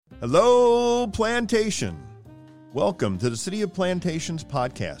Hello, Plantation. Welcome to the City of Plantations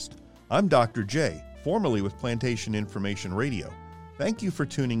podcast. I'm Dr. J, formerly with Plantation Information Radio. Thank you for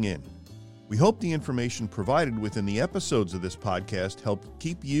tuning in. We hope the information provided within the episodes of this podcast help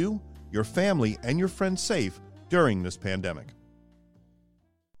keep you, your family, and your friends safe during this pandemic.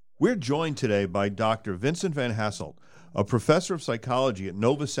 We're joined today by Dr. Vincent Van Hasselt, a professor of psychology at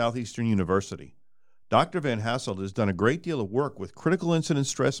Nova Southeastern University. Dr. Van Hasselt has done a great deal of work with critical incident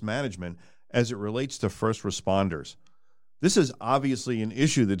stress management as it relates to first responders. This is obviously an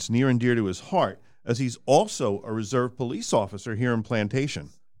issue that's near and dear to his heart, as he's also a reserve police officer here in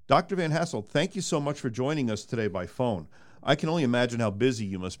Plantation. Dr. Van Hasselt, thank you so much for joining us today by phone. I can only imagine how busy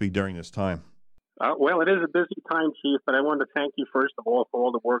you must be during this time. Well, it is a busy time, Chief, but I want to thank you, first of all, for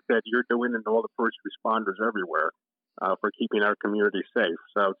all the work that you're doing and all the first responders everywhere for keeping our community safe.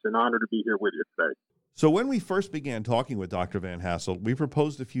 So it's an honor to be here with you today. So when we first began talking with Dr. Van Hasselt, we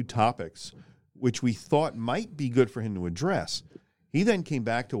proposed a few topics which we thought might be good for him to address. He then came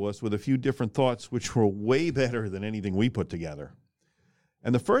back to us with a few different thoughts which were way better than anything we put together.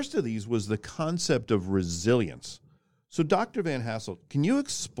 And the first of these was the concept of resilience. So Dr. Van Hasselt, can you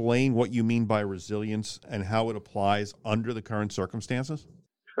explain what you mean by resilience and how it applies under the current circumstances?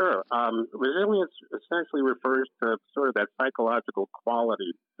 Sure. Resilience essentially refers to sort of that psychological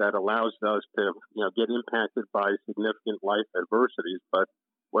quality that allows us to, get impacted by significant life adversities, but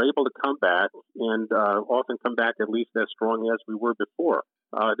we're able to come back and often come back at least as strong as we were before.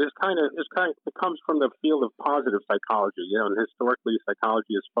 This comes from the field of positive psychology. And historically,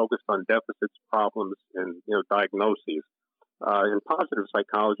 psychology is focused on deficits, problems, and diagnoses. In positive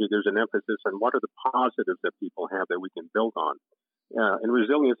psychology, there's an emphasis on what are the positives that people have that we can build on. And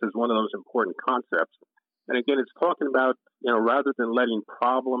resilience is one of those important concepts. And again, it's talking about, rather than letting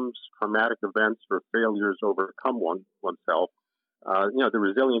problems, traumatic events, or failures overcome oneself, the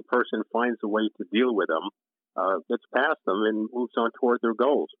resilient person finds a way to deal with them, gets past them, and moves on toward their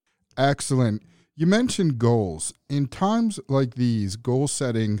goals. Excellent. You mentioned goals. In times like these, goal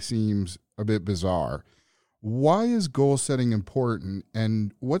setting seems a bit bizarre. Why is goal setting important,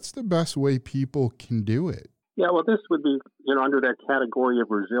 and what's the best way people can do it? Yeah, well, this would be, under that category of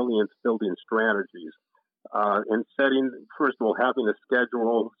resilience building strategies. And setting, first of all, having a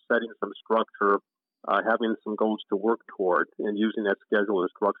schedule, setting some structure, having some goals to work toward, and using that schedule and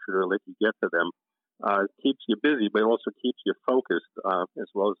structure to let you get to them, keeps you busy, but also keeps you focused, as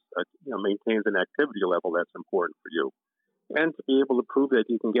well as, maintains an activity level that's important for you. And to be able to prove that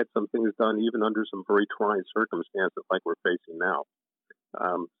you can get some things done even under some very trying circumstances like we're facing now.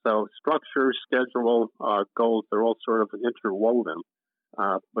 So structure, schedule, goals, they're all sort of interwoven,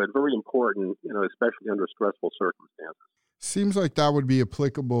 but very important, especially under stressful circumstances. Seems like that would be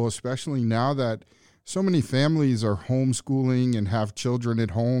applicable, especially now that so many families are homeschooling and have children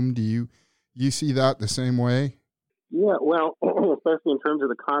at home. Do you see that the same way? Yeah, well, especially in terms of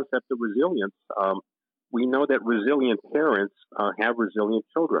the concept of resilience, we know that resilient parents have resilient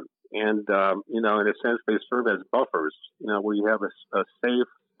children. And, in a sense, they serve as buffers, where you have a safe,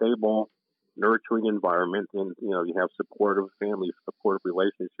 stable, nurturing environment and, you have supportive family, supportive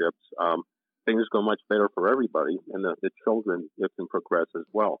relationships. Things go much better for everybody, and the children can progress as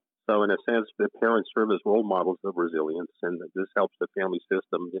well. So, in a sense, the parents serve as role models of resilience, and this helps the family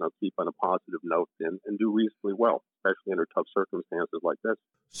system, keep on a positive note and do reasonably well, especially under tough circumstances like this.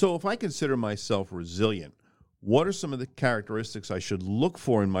 So if I consider myself resilient, what are some of the characteristics I should look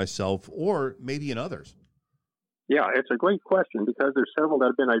for in myself or maybe in others? Yeah, it's a great question because there's several that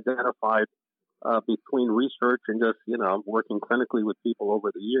have been identified between research and just, working clinically with people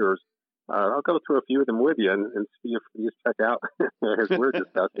over the years. I'll go through a few of them with you and see if you check out as we're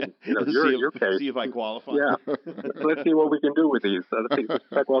discussing, your case. See if I qualify. Yeah. Let's see what we can do with these. Let's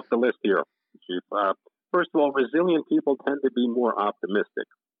check off the list here, Chief. First of all, resilient people tend to be more optimistic.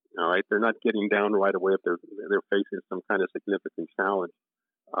 All right, they're not getting down right away if they're facing some kind of significant challenge.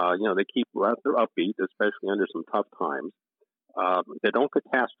 They keep rather upbeat, especially under some tough times. They don't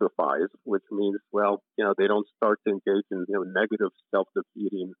catastrophize, which means, they don't start to engage in negative,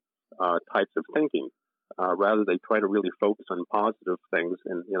 self-defeating types of thinking. Rather, they try to really focus on positive things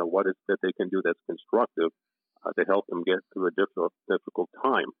and what is that they can do that's constructive to help them get through a difficult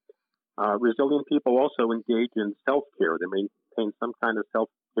time. Resilient people also engage in self-care. They maintain some kind of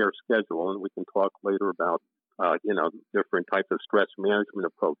self-care schedule, and we can talk later about, different types of stress management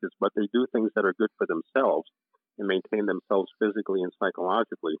approaches, but they do things that are good for themselves and maintain themselves physically and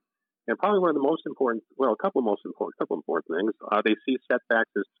psychologically. And probably one of the most important, a couple important things, they see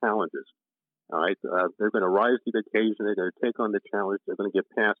setbacks as challenges. All right, they're going to rise to the occasion. They're going to take on the challenge. They're going to get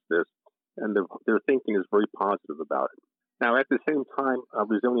past this, and their thinking is very positive about it. Now, at the same time,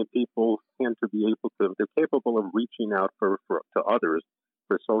 resilient people tend to be they're capable of reaching out to others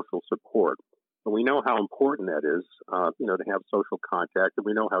for social support. And we know how important that is, to have social contact, and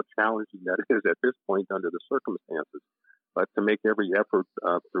we know how challenging that is at this point under the circumstances. But to make every effort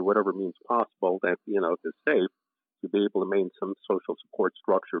through whatever means possible that, is safe, to be able to maintain some social support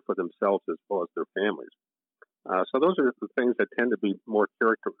structure for themselves as well as their families. So those are the things that tend to be more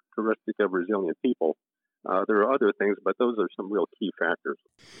characteristic of resilient people. There are other things, but those are some real key factors.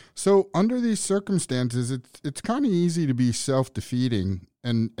 So under these circumstances, it's kind of easy to be self-defeating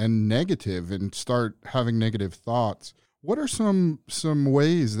and negative and start having negative thoughts. What are some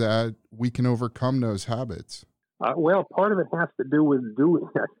ways that we can overcome those habits? Well, part of it has to do with doing.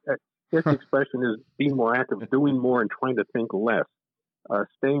 This expression is being more active, doing more, and trying to think less.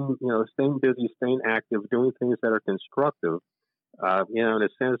 Staying busy, staying active, doing things that are constructive. In a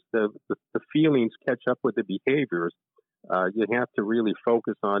sense, the feelings catch up with the behaviors. You have to really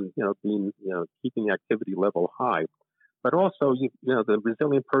focus on, keeping the activity level high. But also, the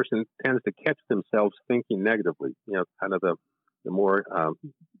resilient person tends to catch themselves thinking negatively, kind of the more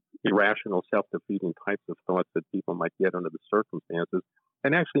irrational, self-defeating types of thoughts that people might get under the circumstances,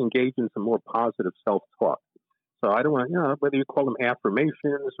 and actually engage in some more positive self-talk. So I don't want, whether you call them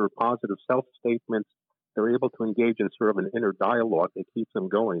affirmations or positive self-statements, they're able to engage in sort of an inner dialogue that keeps them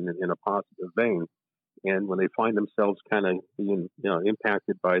going in a positive vein. And when they find themselves kind of being,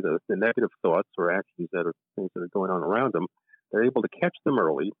 impacted by the negative thoughts or actions that are things that are going on around them, they're able to catch them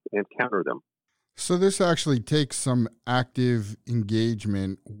early and counter them. So this actually takes some active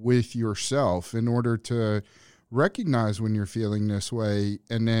engagement with yourself in order to recognize when you're feeling this way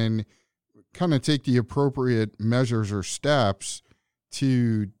and then kind of take the appropriate measures or steps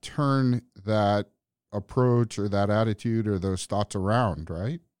to turn that approach or that attitude or those thoughts around,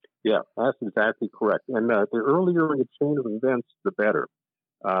 right? Yeah, that's exactly correct. And the earlier in the chain of events, the better.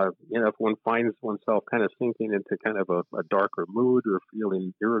 If one finds oneself kind of sinking into kind of a darker mood or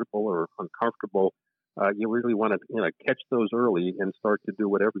feeling irritable or uncomfortable, you really want to catch those early and start to do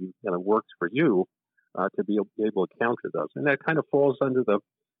whatever works for you to be able to counter those. And that kind of falls under the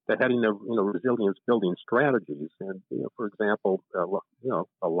heading of resilience building strategies. And for example,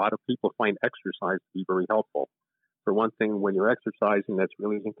 a lot of people find exercise to be very helpful. For one thing, when you're exercising, that's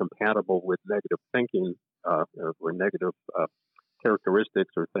really incompatible with negative thinking or negative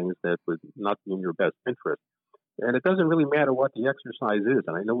characteristics or things that would not be in your best interest. And it doesn't really matter what the exercise is.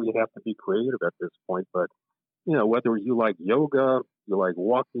 And I know we have to be creative at this point, but whether you like yoga, you like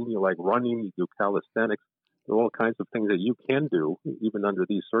walking, you like running, you do calisthenics, there are all kinds of things that you can do even under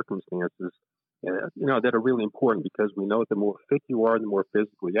these circumstances, that are really important, because we know the more fit you are, the more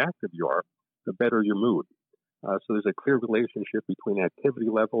physically active you are, the better your mood. So there's a clear relationship between activity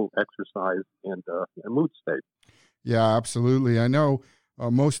level, exercise, and a mood state. Yeah, absolutely. I know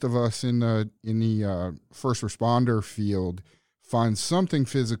most of us in the first responder field find something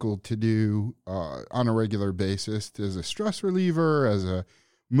physical to do on a regular basis as a stress reliever, as a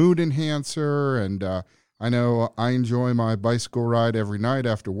mood enhancer, and I know I enjoy my bicycle ride every night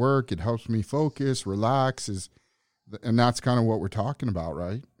after work. It helps me focus, relax, and that's kind of what we're talking about,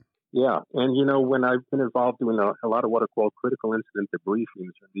 right? Yeah, and when I've been involved in a lot of what are called critical incident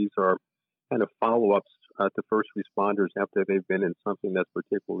debriefings, these are kind of follow-ups to first responders after they've been in something that's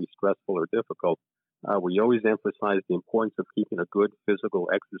particularly stressful or difficult. We always emphasize the importance of keeping a good physical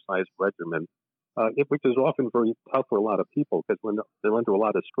exercise regimen, which is often very tough for a lot of people, because when they're under a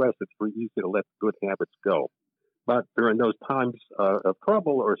lot of stress, it's very easy to let good habits go. But during those times of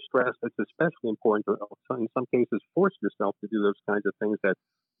trouble or stress, it's especially important to, in some cases, force yourself to do those kinds of things that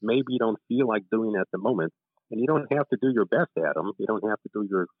maybe you don't feel like doing at the moment. And you don't have to do your best at them. You don't have to do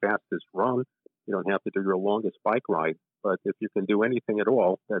your fastest run. You don't have to do your longest bike ride. But if you can do anything at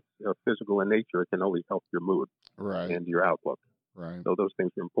all that's physical in nature, it can only help your mood and your outlook. Right. So those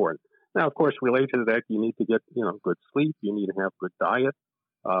things are important. Now, of course, related to that, you need to get good sleep. You need to have good diet.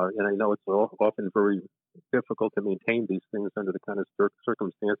 And I know it's often very difficult to maintain these things under the kind of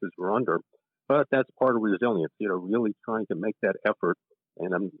circumstances we're under. But that's part of resilience, really trying to make that effort.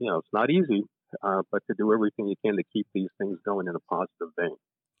 And, it's not easy, but to do everything you can to keep these things going in a positive vein.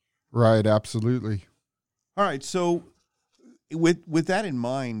 Right, absolutely. All right, so with that in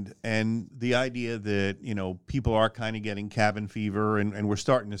mind, and the idea that, people are kind of getting cabin fever, and we're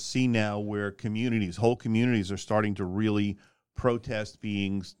starting to see now where whole communities are starting to really protest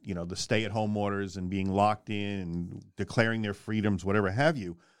being, the stay-at-home orders and being locked in and declaring their freedoms, whatever have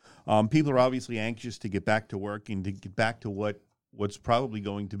you. People are obviously anxious to get back to work and to get back to what's probably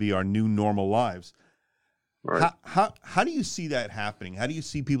going to be our new normal lives. Right. How do you see that happening? How do you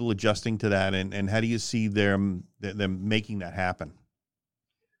see people adjusting to that, and how do you see them making that happen?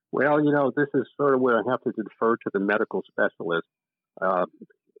 Well, this is sort of where I have to defer to the medical specialist.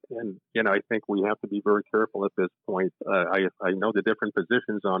 And, I think we have to be very careful at this point. I know the different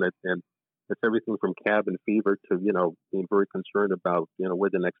positions on it, and it's everything from cabin fever to, being very concerned about, where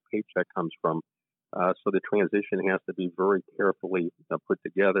the next paycheck comes from. So the transition has to be very carefully put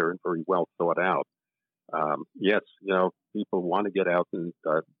together and very well thought out. Yes, people want to get out, and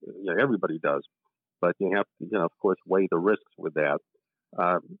everybody does, but you have to, of course, weigh the risks with that.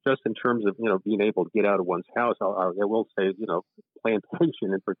 Just in terms of being able to get out of one's house, I will say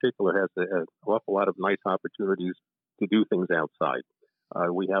Plantation in particular has an awful lot of nice opportunities to do things outside.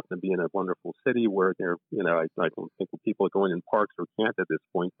 We happen to be in a wonderful city where there, I don't think people are going in parks or can't at this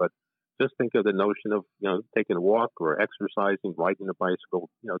point, but just think of the notion of taking a walk or exercising, riding a bicycle,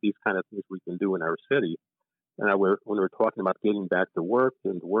 these kind of things we can do in our city. And when we're talking about getting back to work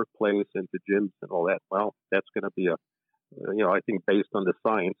and the workplace and the gyms and all that, well, that's going to be I think based on the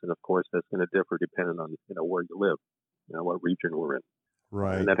science, and of course that's going to differ depending on where you live, what region we're in.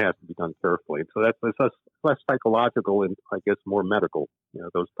 Right. And that has to be done carefully. So that's less psychological and I guess more medical,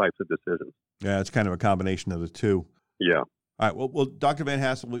 those types of decisions. Yeah, it's kind of a combination of the two. Yeah. All right. Well, Dr. Van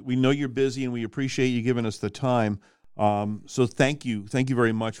Hasselt, we know you're busy and we appreciate you giving us the time. So thank you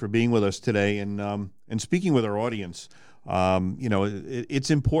very much for being with us today and speaking with our audience. It's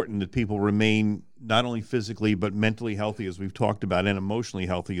important that people remain not only physically but mentally healthy, as we've talked about, and emotionally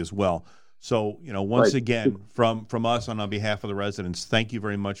healthy as well. So, once again, from us on behalf of the residents, thank you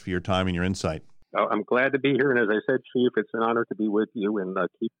very much for your time and your insight. I'm glad to be here, and as I said, Chief, it's an honor to be with you, and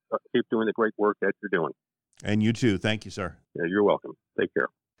keep doing the great work that you're doing. And you too. Thank you, sir. Yeah, you're welcome. Take care.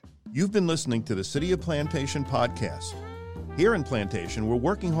 You've been listening to the City of Plantation podcast. Here in Plantation, we're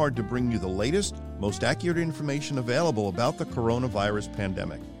working hard to bring you the latest, most accurate information available about the coronavirus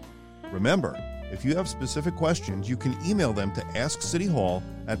pandemic. Remember, if you have specific questions, you can email them to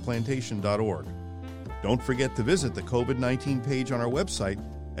askcityhall@plantation.org. Don't forget to visit the COVID-19 page on our website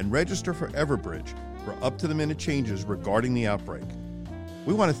and register for Everbridge for up-to-the-minute changes regarding the outbreak.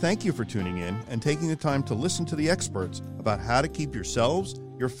 We want to thank you for tuning in and taking the time to listen to the experts about how to keep yourselves,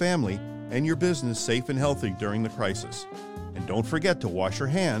 your family, and your business safe and healthy during the crisis. And don't forget to wash your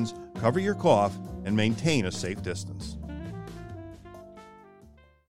hands, cover your cough, and maintain a safe distance.